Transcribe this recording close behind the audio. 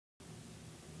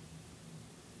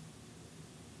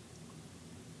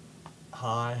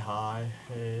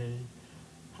Hey,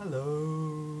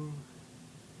 hello.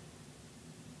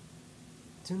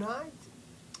 Tonight,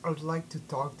 I would like to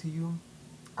talk to you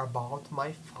about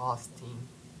my fasting.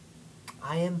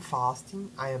 I am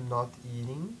fasting, I am not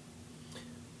eating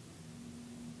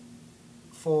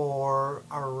for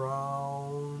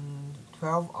around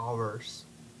 12 hours.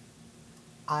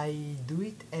 I do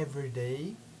it every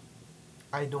day.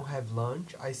 I don't have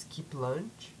lunch, I skip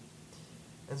lunch,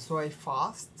 and so I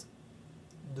fast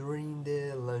during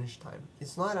the lunchtime.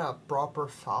 It's not a proper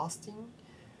fasting,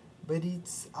 but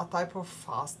it's a type of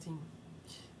fasting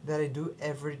that I do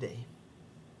every day.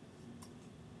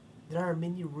 There are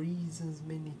many reasons,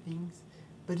 many things,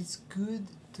 but it's good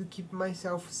to keep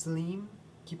myself slim,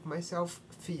 keep myself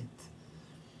fit.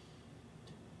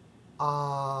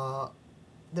 Uh,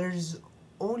 there's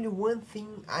only one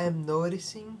thing I am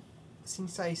noticing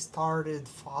since I started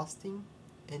fasting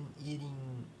and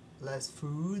eating less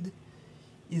food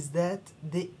is that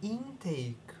the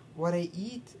intake, what I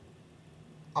eat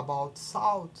about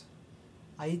salt,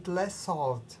 I eat less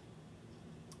salt.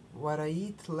 What I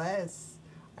eat less,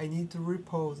 I need to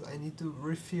repose, I need to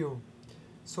refill.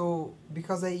 So,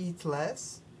 because I eat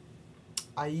less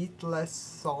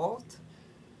salt,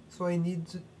 so I need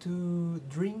to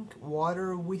drink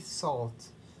water with salt.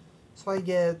 So I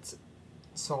get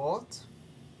salt.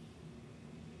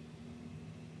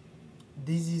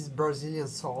 This is Brazilian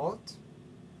salt.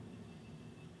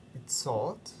 It's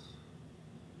salt.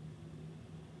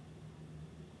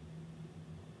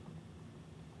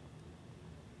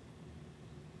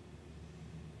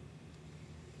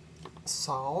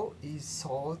 Sal is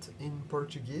salt in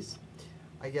Portuguese.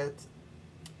 I get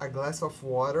a glass of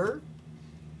water.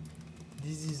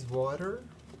 This is water.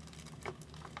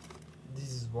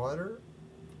 This is water.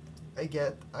 I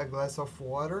get a glass of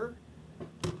water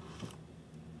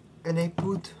and I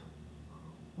put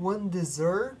one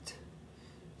dessert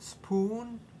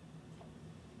spoon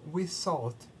with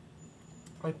salt.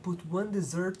 I put one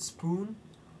dessert spoon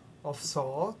of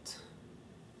salt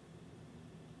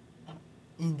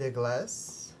in the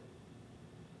glass.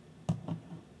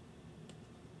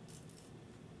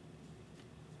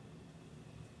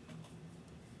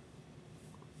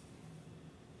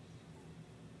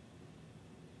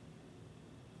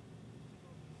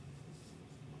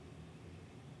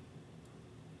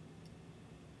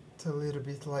 It's a little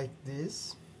bit like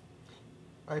this.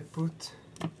 I put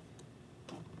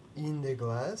in the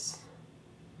glass.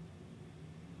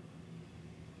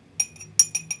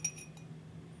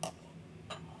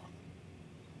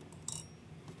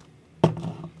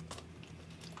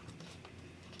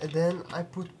 And then I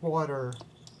put water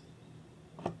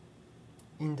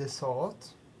in the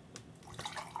salt.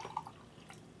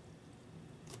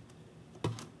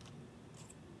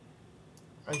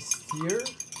 I stir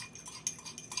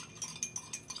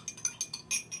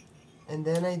and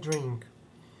then I drink.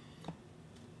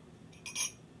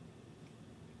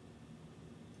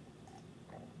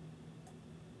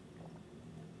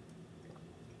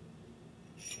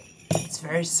 It's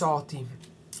very salty.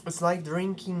 It's like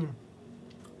drinking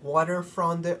water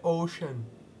from the ocean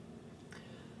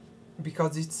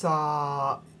because it's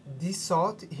this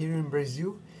salt here in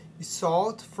Brazil is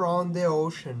salt from the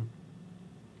ocean.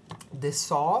 The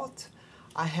salt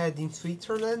I had in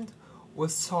Switzerland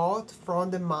was salt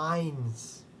from the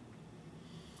mines.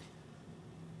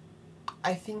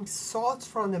 I think salts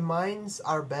from the mines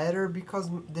are better because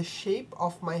the shape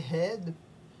of my head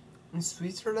in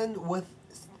Switzerland was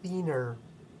thinner.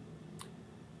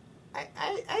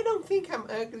 I don't think I'm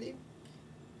ugly,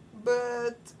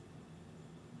 but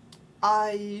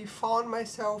I found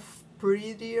myself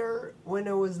prettier when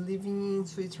I was living in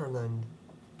Switzerland.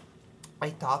 I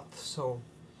thought so.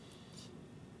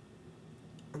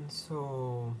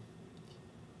 And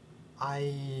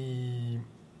I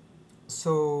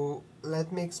so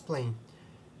let me explain.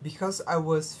 Because I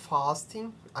was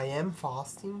fasting, I am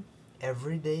fasting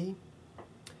every day.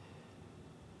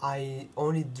 I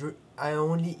only I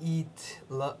only eat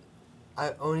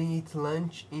I only eat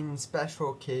lunch in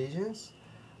special occasions.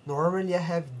 Normally I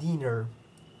have dinner.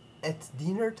 At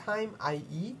dinner time I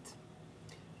eat,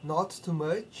 not too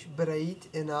much, but I eat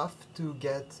enough to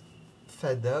get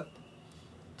fed up,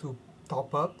 to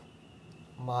top up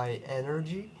my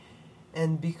energy.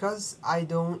 And because I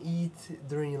don't eat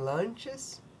during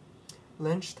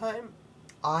lunchtime,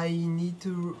 I need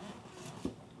to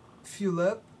fill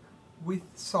up with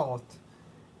salt.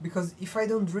 Because if I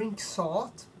don't drink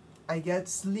salt, I get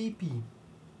sleepy.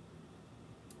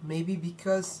 Maybe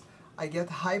because I get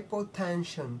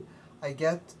hypotension, I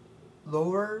get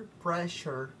lower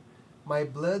pressure, my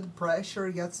blood pressure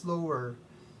gets lower,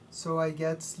 so I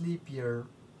get sleepier.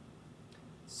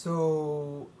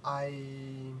 So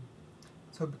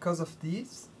because of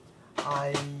this,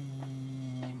 I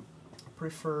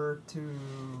prefer to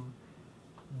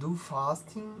do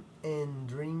fasting and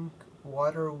drink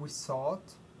water with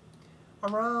salt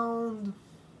around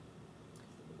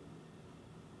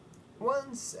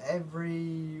once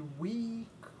every week.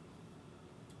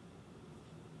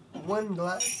 1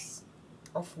 glass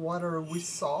of water with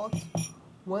salt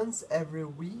once every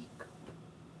week.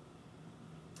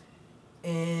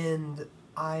 And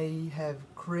I have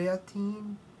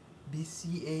creatine,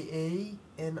 BCAA,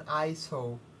 and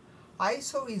ISO.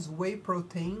 ISO is whey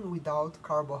protein without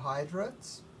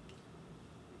carbohydrates.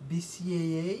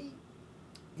 BCAA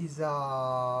is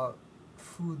a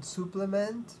food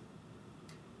supplement.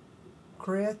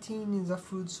 Creatine is a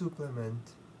food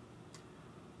supplement.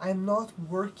 I'm not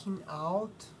working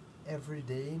out every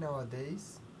day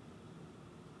nowadays,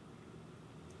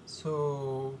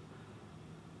 so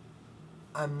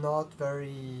I'm not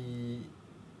very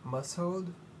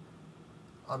muscled.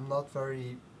 I'm not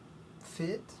very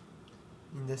fit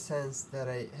in the sense that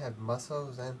I have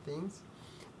muscles and things,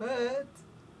 but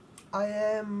I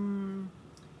am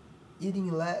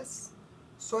eating less,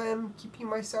 so I am keeping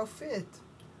myself fit.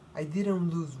 I didn't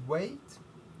lose weight,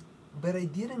 but I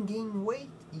didn't gain weight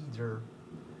either.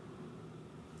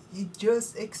 It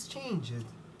just exchanged.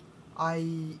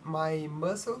 My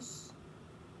muscles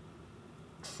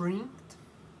shrinked,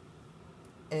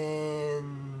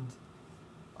 and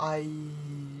I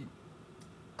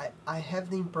have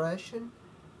the impression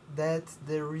that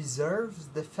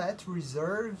the fat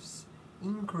reserves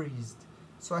increased,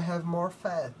 so I have more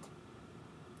fat,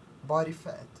 body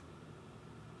fat.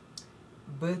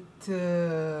 But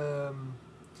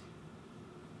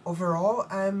overall,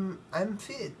 I'm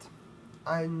fit.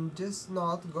 I'm just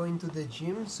not going to the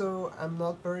gym, so I'm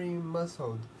not very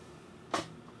muscled.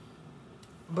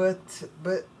 But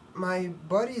my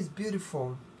body is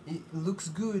beautiful. It looks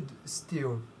good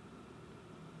still.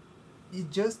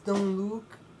 It just don't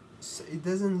look. It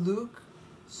doesn't look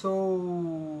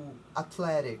so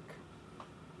athletic.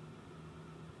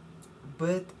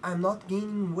 But I'm not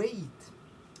gaining weight.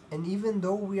 And even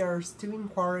though we are still in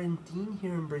quarantine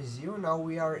here in Brazil, now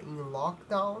we are in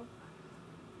lockdown,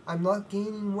 I'm not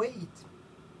gaining weight.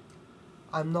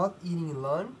 I'm not eating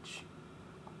lunch.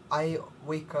 I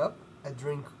wake up, I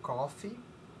drink coffee,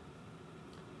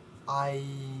 I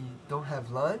don't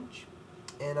have lunch,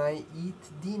 and I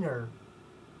eat dinner.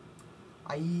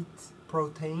 I eat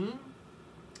protein,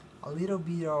 a little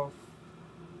bit of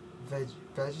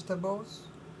vegetables,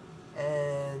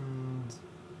 and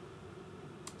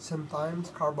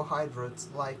sometimes carbohydrates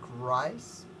like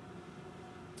rice,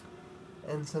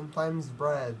 and sometimes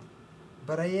bread.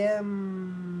 But I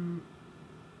am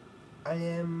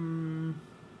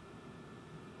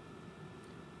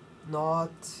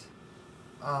not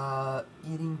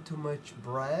eating too much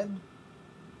bread,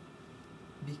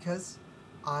 because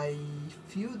I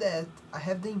feel that I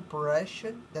have the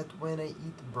impression that when I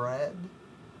eat bread,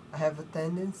 I have a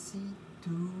tendency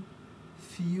to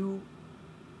feel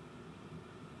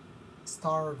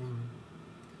starving,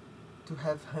 to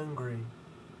have hungry.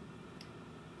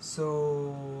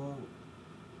 So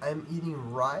I'm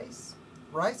eating rice.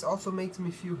 Rice also makes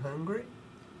me feel hungry,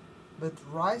 but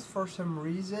rice for some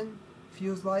reason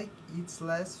feels like it's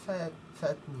less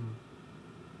fattening.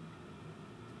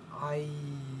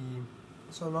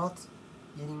 So not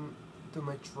eating too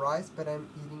much rice, but I'm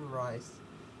eating rice.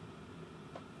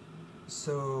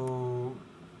 So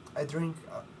I drink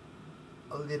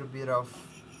a little bit of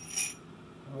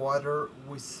water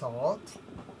with salt.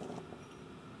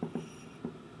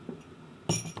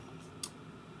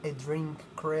 I drink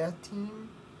creatine,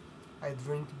 I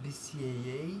drink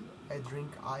BCAA, I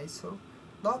drink ISO.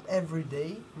 Not every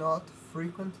day, not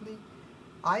frequently.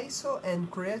 ISO and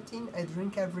creatine I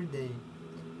drink every day.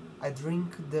 I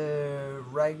drink the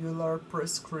regular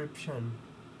prescription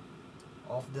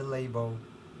of the label.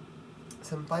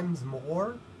 Sometimes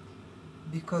more,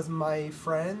 because my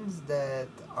friends that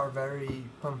are very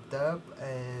pumped up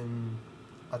and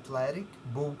athletic,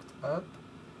 bulked up,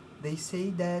 they say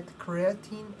that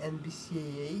creatine and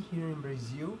BCAA here in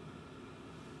Brazil,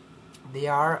 they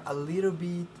are a little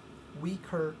bit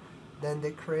weaker than the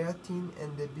creatine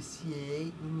and the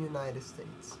BCAA in the United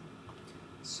States.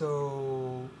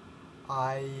 So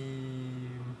I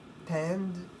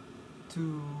tend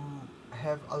to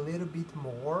have a little bit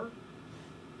more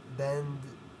than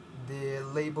the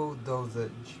label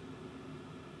dosage.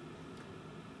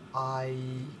 I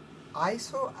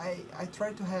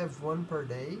try to have one per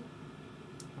day,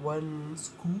 one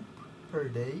scoop per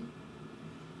day,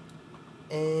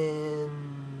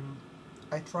 and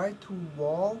I try to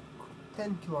walk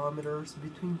 10 kilometers,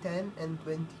 between 10 and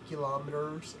 20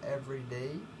 kilometers every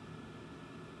day.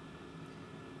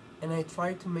 And I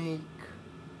try to make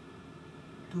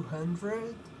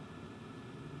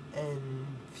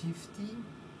 250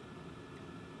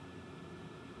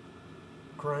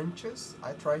 crunches.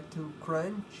 I try to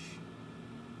crunch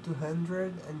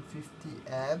 250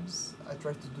 abs. I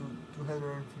try to do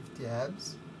 250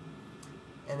 abs.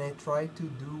 And I try to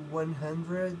do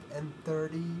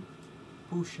 130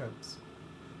 push-ups.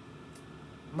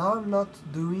 Now I'm not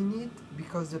doing it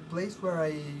because the place where I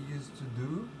used to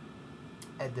do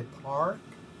at the park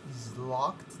is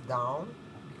locked down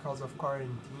because of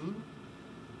quarantine,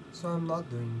 so I'm not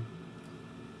doing it.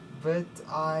 But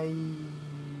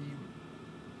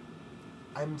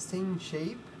I'm staying in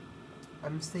shape,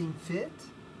 I'm staying fit,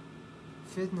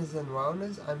 fitness and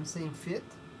wellness, I'm staying fit,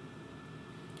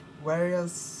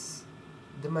 whereas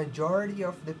the majority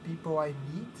of the people I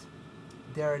meet,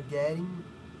 they are getting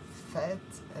fat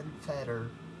and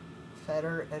fatter,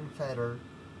 fatter and fatter,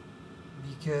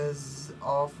 because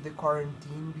of the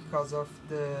quarantine, because of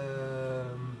the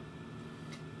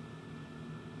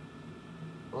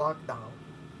lockdown,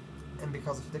 and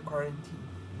because of the quarantine.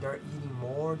 They are eating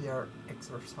more, they are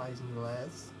exercising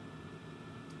less,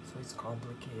 so it's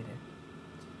complicated.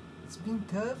 It's been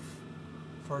tough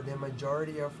for the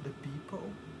majority of the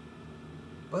people,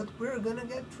 but we're gonna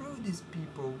get through this,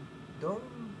 people.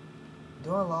 Don't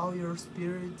allow your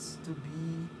spirits to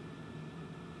be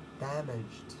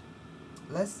damaged.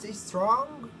 Let's stay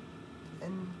strong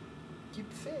and keep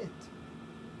fit.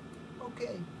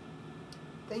 Okay.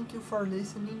 Thank you for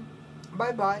listening.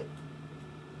 Bye bye.